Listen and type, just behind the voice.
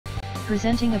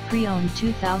Presenting a pre-owned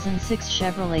 2006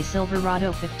 Chevrolet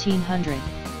Silverado 1500.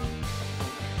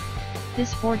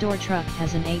 This four-door truck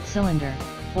has an 8-cylinder,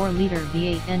 4-liter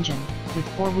V8 engine, with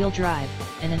 4-wheel drive,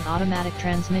 and an automatic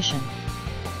transmission.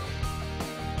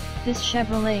 This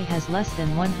Chevrolet has less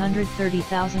than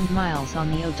 130,000 miles on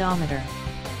the odometer.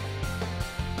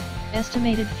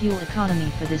 Estimated fuel economy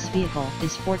for this vehicle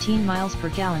is 14 miles per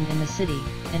gallon in the city,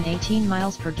 and 18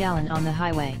 miles per gallon on the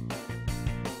highway.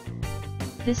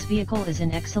 This vehicle is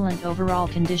in excellent overall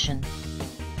condition.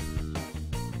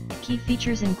 Key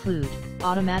features include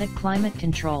automatic climate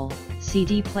control,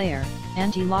 CD player,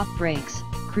 anti-lock brakes,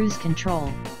 cruise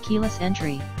control, keyless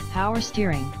entry, power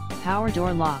steering, power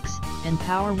door locks, and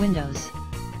power windows.